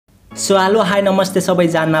So hello hi नमस्ते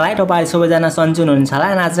सबैजनालाई तपाईहरु सबैजना सन्चै हुनुहुन्छ होला।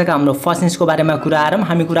 आजको हाम्रो फर्स्ट न्यूजको बारेमा कुरा गरौँ।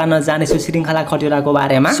 हामी कुरा गर्न जानेछौँ श्रृंखला खटिवडाको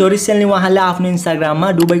बारेमा। सो रिसेन्टली उहाँले आफ्नो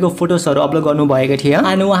इन्स्टाग्राममा दुबईको फोटोजहरु अपलोड गर्नु भएको थियो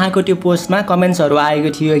अनि उहाँको त्यो पोस्टमा कमेन्ट्सहरु आएको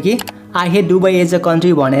थियो कि I hate Dubai as a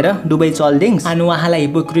country भनेर दुबई चल्दिङ्स अनि उहाँलाई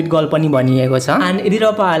हिपोक्रिट गर्ल पनि भनिएको छ। अनि यदि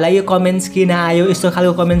तपाईहरुलाई यो कमेन्ट्स किन आयो यस्तो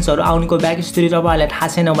खालको कमेन्ट्सहरु आउनुको ब्याक स्टोरी तपाईहरुलाई थाहा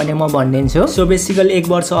छैन भने म भनिदिन्छु। सो बेसिकली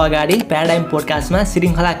 1 वर्ष अगाडि प्याराडाइम पोडकास्टमा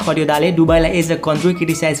श्रृंखला खटिवडाले दुबईलाई एज अ कन्ट्री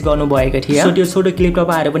क्रिटिसाइज गर्नु भएको थियो। सो त्यो छोटो क्लिप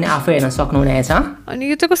तपाईहरु पनि आफै हेर्न सक्नुहुनेछ। अनि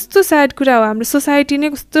यो त कस्तो स्याड कुरा हो, हाम्रो सोसाइटी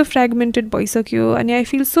नै कस्तो फ्र्यागमेन्टेड भइसक्यो अनि I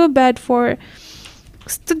feel so bad for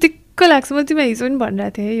कस्तो दिक्क लाग्छ। म तिमीलाई हिजो पनि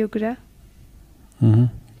भनिरहेको थिएँ यो कुरा।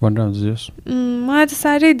 मलाई त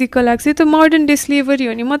साह्रै दिक्क लाग्छ। यो त मोडर्न डे स्लेभरी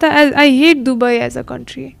हो नि। म त I hate Dubai as a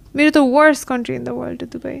country. मेरो त worst country in the world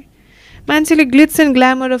Dubai. मान्छेले Glitz and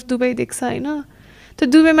glamour of Dubai देख्छ होइन, त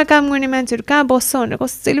दुबईमा काम गर्ने मान्छेहरू कहाँ बस्छ भनेर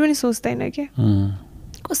कसैले पनि सोच्दैन क्या,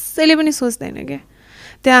 कसैले पनि सोच्दैन क्या।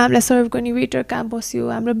 त्यहाँ हामीलाई सर्भ गर्ने वेटर कहाँ बस्यो,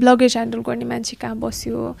 हाम्रो ब्लगेज ह्यान्डल गर्ने मान्छे कहाँ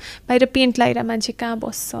बस्यो, बाहिर पेन्ट लगाएर मान्छे कहाँ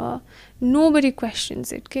बस्छ, nobody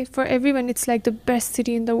questions it. Okay, for everyone it's like the best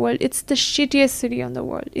city in the world. It's the shittiest city in the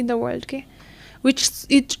world. Okay,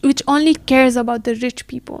 which only cares about the rich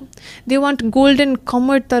people. They want golden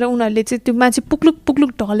comfort. तर उनीहरूले चाहिँ त्यो मान्छे पुक्लुक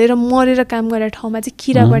पुक्लुक ढलेर मरेर काम गरेर ठाउँमा चाहिँ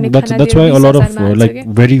किरा गर्ने खाना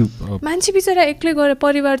दिएर मान्छे बिचरा एक्लै गएर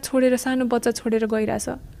परिवार छोडेर सानो बच्चा छोडेर गइरहेछ।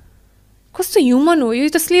 कस्तो ह्युमन हो यो?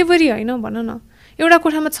 त स्लेभरी होइन भन न। एउटा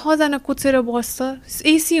कोठामा 6 जना कोचेर बस्छ,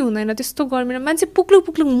 एसी हुँदैन, त्यस्तो गर्मीमा मान्छे पुक्लुक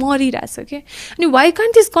पुक्लुक मरिरहेछ के। अनि why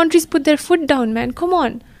can't this countries put there foot down man, com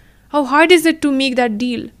on. How hard is it to make that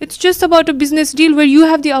deal? It's just about a business deal where you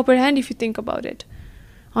have the upper hand if you think about it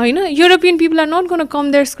होइन। European people are not gonna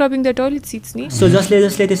come there स्क्रबिङ the toilet seats नि। So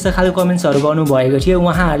जसले त्यस्तो खालको कमेन्ट्सहरु गर्नु भएको थियो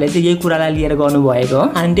उहाँहरूले चाहिँ यही कुरालाई लिएर गर्नु भएको हो।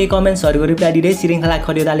 अनि त्यही कमेन्ट्सहरुको रिप्लाई दिँदै श्रृंखला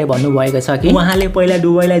खटिवडाले भन्नु भएको छ कि उहाँले पहिला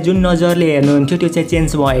दुबईलाई जुन नजरले हेर्नुहुन्थ्यो त्यो चाहिँ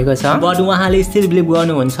चेन्ज भएको छ, बट उहाँले स्टिल बिलिभ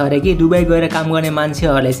गर्नुहुन्छ अरे कि दुबई गएर काम गर्ने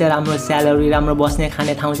मान्छेहरूले चाहिँ राम्रो स्यालेरी, राम्रो बस्ने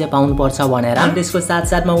खाने ठाउँ चाहिँ पाउनुपर्छ भनेर। अनि त्यसको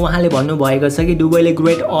साथसाथमा उहाँले भन्नु भएको छ कि दुबईले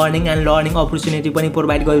great earning and learning opportunity पनि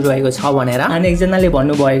प्रोभाइड गरिरहेको छ भनेर। अनि एकजनाले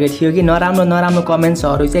भन्नु भएको थियो कि नराम्रो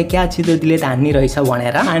कमेन्ट्सहरु चाहिँ क्या छिटो दिले धान्नी रहेछ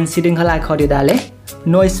भनेर। अनि श्रृंखला खटिवडाले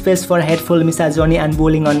no space for hateful मिसाजोनी and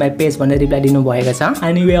bowling on my page भनेर रिप्लाई दिनु भएको छ।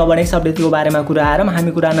 अनि वे अब नेक्स्ट अपडेटको बारेमा कुरा गरौँ।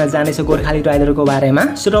 हामी कुरा गर्न जानेछौँ गोर्खाली राइडरको बारेमा।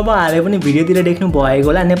 सो तपाईँहरूले पनि भिडियोतिर देख्नु भएको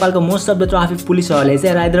होला, नेपालको मोस्ट अफ द ट्राफिक पुलिसहरूले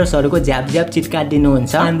चाहिँ राइडर्सहरूको झ्याप चिटकाट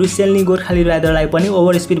दिनुहुन्छ। अनि रिसेन्टली गोर्खाली राइडरलाई पनि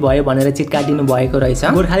ओभर स्पिड भयो भनेर चिटकाट दिनु भएको रहेछ।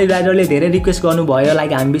 गोर्खाली राइडरले धेरै रिक्वेस्ट गर्नुभयो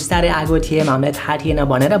लाइक हामी बिस्तारै आएको थियौँ, हामीलाई थाहा थिएन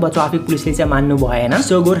भनेर, बट ट्राफिक पुलिसले चाहिँ मान्नु भएन।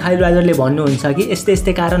 सो गोर्खाली राइडरले भन्नुहुन्छ कि यस्तै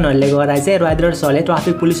कारणहरूले गर्दा चाहिँ राइडर्सहरूले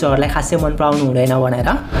ट्राफिक पुलिसहरूलाई खासै मन पराउनु हुँदैन भनेर।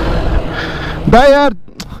 दाइ यार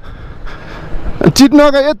चिट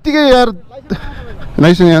नगर यतिकै यार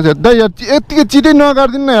नाइस यहाँ दाइ यार यतिकै चिटै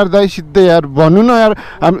नगरिदिनु न यार दाइ, सिधै यार भन्नु न यार।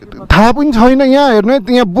 हामी थाहा पनि छैन यहाँ हेर्नु है,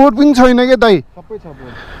 यहाँ बोर्ड पनि छैन क्या दाइ।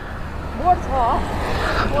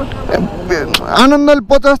 आनन्दले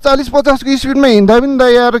 40-50 को स्पिडमा हिँड्दा पनि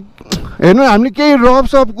दाइ यार हेर्नु हामीले केही रफ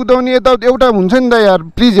सफ कुदाउने यता एउटा हुन्छ नि दाइ यार,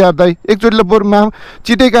 प्लिज यार दाइ एकचोटिलाई बरुमा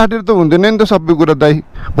चिटै काटेर त हुँदैन नि त सबै कुरा दाइ,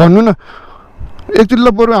 भन्नु न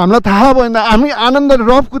एकचोटिलाई बरु हामीलाई थाहा भएन। हामी आनन्दले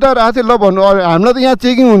रफ कुदाएर आएको थियो ल भन्नु, हामीलाई त यहाँ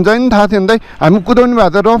चेकिङ हुन्छ नि थाहा थियो नि दाइ, हामी कुदाउने भए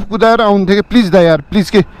त रफ कुदाएर आउँथ्यो कि। प्लिज दाइ यार प्लिज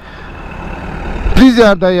के प्लिज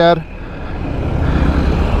यार दाइ यार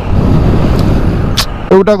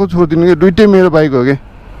एउटाको छोडिदिनु कि दुइटै मेरो बाइक हो कि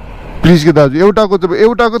प्लिज के दाजु,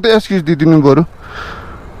 एउटाको त एक्सक्युज दिइदिनु बरु।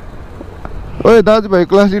 ओए दाजुभाइ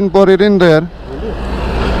क्लास लिनु परेर नि त यार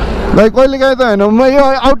दाइ, कहिले काहीँ त होइन म यो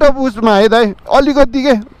आउट अफ उसमा है दाइ, अलिकति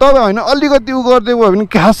के तपाईँ होइन अलिकति उ गरिदिएको भयो भने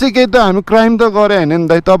खासै केही त हामी क्राइम त गरे होइन नि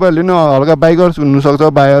दाइ। तपाईँहरूले नि हल्का बाइकर्स हुनुसक्छ,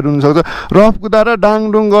 भाइहरू हुनुसक्छ, रफ कुदाएर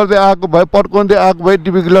डाङडुङ गर्दै आएको भए, पड्काउँदै आएको भए,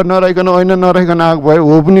 टिभी किलर नराइकन ऐना नराइकन आएको भए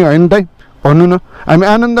हो पनि होइन दाइ, भन्नु न। हामी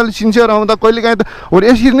आनन्दले सिन्सियर आउँदा कहिले काहीँ त हो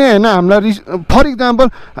यसरी नै होइन हामीलाई फर इक्जाम्पल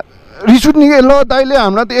रिस उठ्ने कि ल दाइले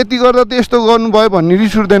हामीलाई त यति गर्दा त यस्तो गर्नुभयो भन्ने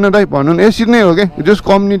रिस उठ्दैन दाइ, भन्नु न। यसरी नै हो क्या जस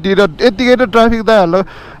कम्युनिटी र यतिकै त ट्राफिक दाइहरूलाई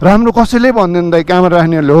राम्रो कसैले भन्दैन दाइ, क्यामेरा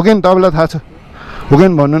राख्नेहरूले हो कि नि, तपाईँलाई थाहा छ हो कि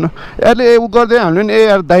भन्नु न। यसले उ गर्दै हामीले नि ए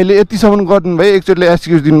यार दाइले यतिसम्म गर्नु भयो एकचोटिले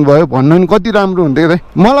एक्सक्युज दिनुभयो भन्नु नि कति राम्रो हुन्थ्यो दाइ।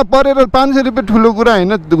 मलाई परेर 500 रुपियाँ ठुलो कुरा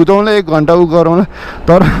होइन, जाउँला 1 घन्टा उ गरौँला,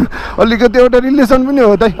 तर अलिकति एउटा रिलेसन पनि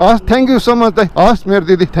हो दाइ। हस् थ्याङ्क यू सो मच दाइ, हस् मेरो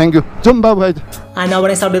दिदी थ्याङ्क यू, जाउँ बाबु भाइ। अनि अब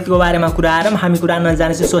नेक्स्ट अपडेटको बारेमा कुरा गरौँ। हामी कुरा गर्न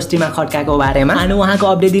जानेछौँ स्वस्तिमा खड्काको बारेमा। अनि उहाँको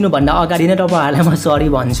अपडेट दिनुभन्दा अगाडि नै तपाईँहरूलाई म सरी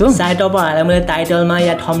भन्छु, सायद तपाईँहरूलाई मैले टाइटलमा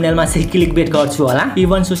या थम्बनेलमा चाहिँ क्लिक बेट गर्छु होला।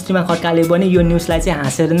 इभन स्वस्तिमा खड्काले पनि यो न्युजलाई चाहिँ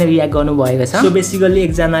हाँसेर नै रियाक्ट गर्नुभएको छ। सो बेसिकली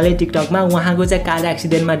एकजनाले टिकटकमा उहाँको चाहिँ कार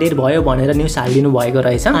एक्सिडेन्टमा डेथ भयो भनेर न्युज हालिदिनु भएको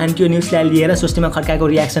रहेछ। अनि त्यो न्युजलाई लिएर स्वस्तिमा खड्काको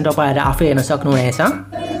रियाक्सन तपाईँहरूले आफै हेर्न सक्नुहुनेछ।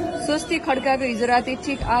 स्वास्थ्य खड्काको हिजो राति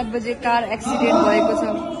ठीक 8 बजे कार एक्सिडेन्ट भएको छ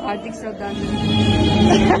हार्दिक श्रद्धाञ्जली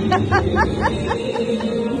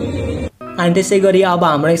अनि त्यसै गरी अब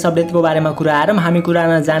हाम्रो एक अपडेटको बारेमा कुरा गरौँ हामी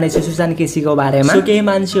कुरामा जानेछौँ सुशान्त केसीको बारेमा सो केही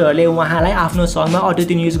मान्छेहरूले उहाँलाई आफ्नो सङमा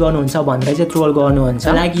अटोट्युन युज गर्नुहुन्छ भनेर चाहिँ ट्रोल गर्नुहुन्छ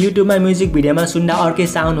लाइक युट्युबमा म्युजिक भिडियोमा सुन्दा अर्कै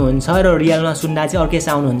साउन्ड हुन्छ र रियलमा सुन्दा चाहिँ अर्कै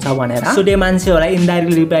साउन्ड हुन्छ भनेर सो त्यो मान्छेहरूलाई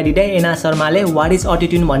इन्डाइरेक्टली रिप्लाई दिँदै एना शर्माले वाट इज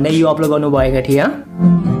अटोट्युन भन्दै यो अपलोड गर्नुभएको थियो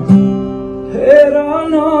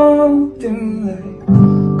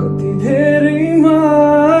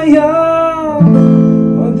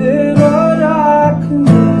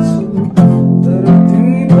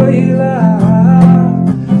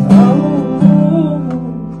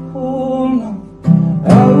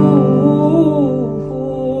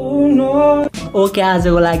ओके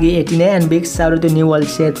आजको लागि यति नै and big साउट to new world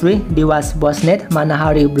Chhetri Dewas Basnet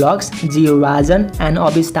मानाहारी blogs Jio Rajan and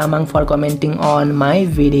Abish Tamang for commenting on my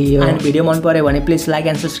video and video मन पर्यो भने प्लिज लाइक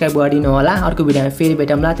एन्ड सब्सक्राइब गरिदिनु होला अर्को भिडियोमा फेरि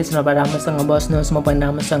भेटौँला त्यसो नभए राम्रोसँग बस्नुहोस् म पनि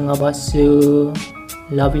राम्रोसँग बस्छु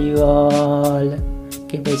love you all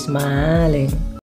keep smiling